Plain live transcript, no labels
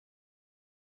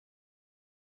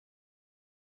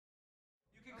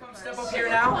Come step up here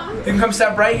now. You can come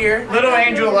step right here. Little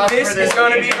Angel left This for this is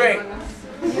going to be occasion.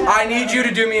 great. I need you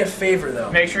to do me a favor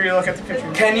though. Make sure you look at the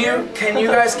picture. Can you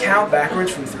guys count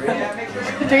backwards from 3?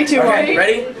 3, 2, 1. Okay,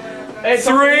 ready?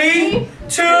 3,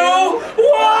 2, 1,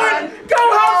 go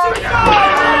have some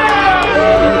fun!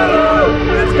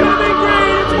 It's gonna be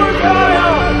great, it's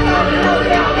worthwhile!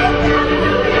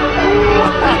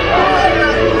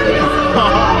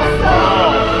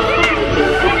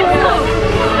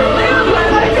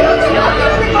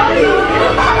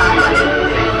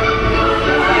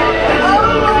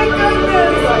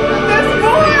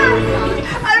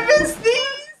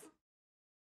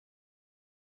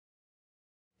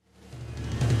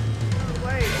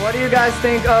 What do you guys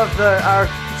think of our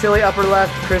chilly upper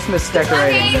left Christmas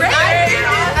decorating? Wow,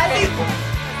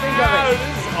 this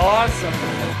is awesome.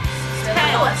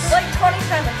 Like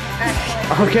 27,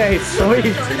 actually. Okay,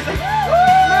 sweet.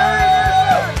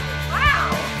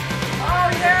 Wow! Oh,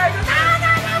 yeah!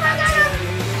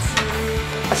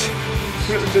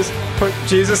 Just put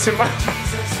Jesus in my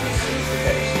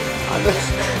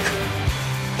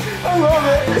I love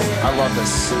it. I love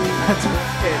this. It's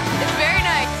very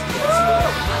nice.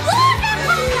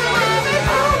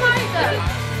 Oh my god!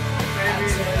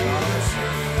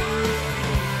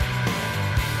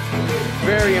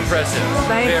 Very impressive.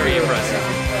 Very impressive.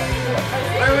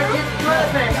 Very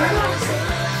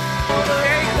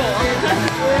cool.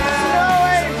 Snow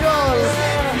angels!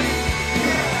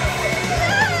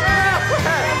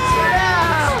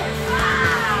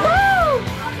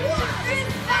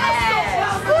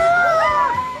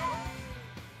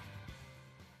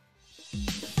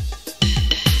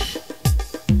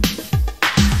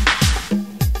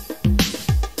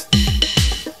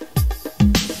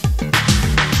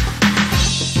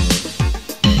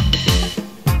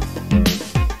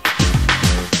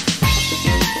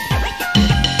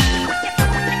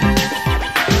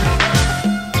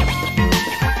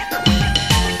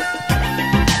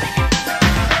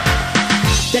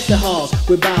 Deck the halls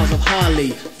with boughs of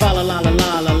holly. Fa la la la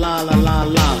la la la la la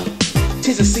la.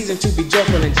 'Tis a season to be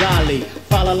joyful and jolly.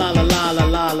 Fa la la la la la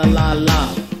la la la la.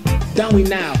 Down we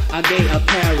now, our gay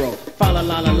apparel. Fa la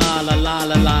la la la la la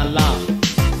la la la.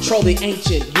 Troll the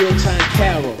ancient Yuletide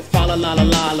carol. Fa la la la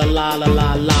la la la la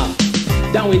la la.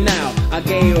 Down we now, our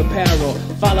gay apparel.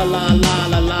 Fa la la la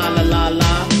la la la la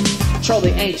la. Troll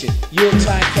the ancient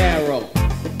Yuletide carol.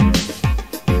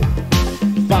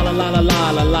 Fa la la la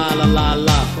la la la la la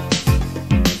la.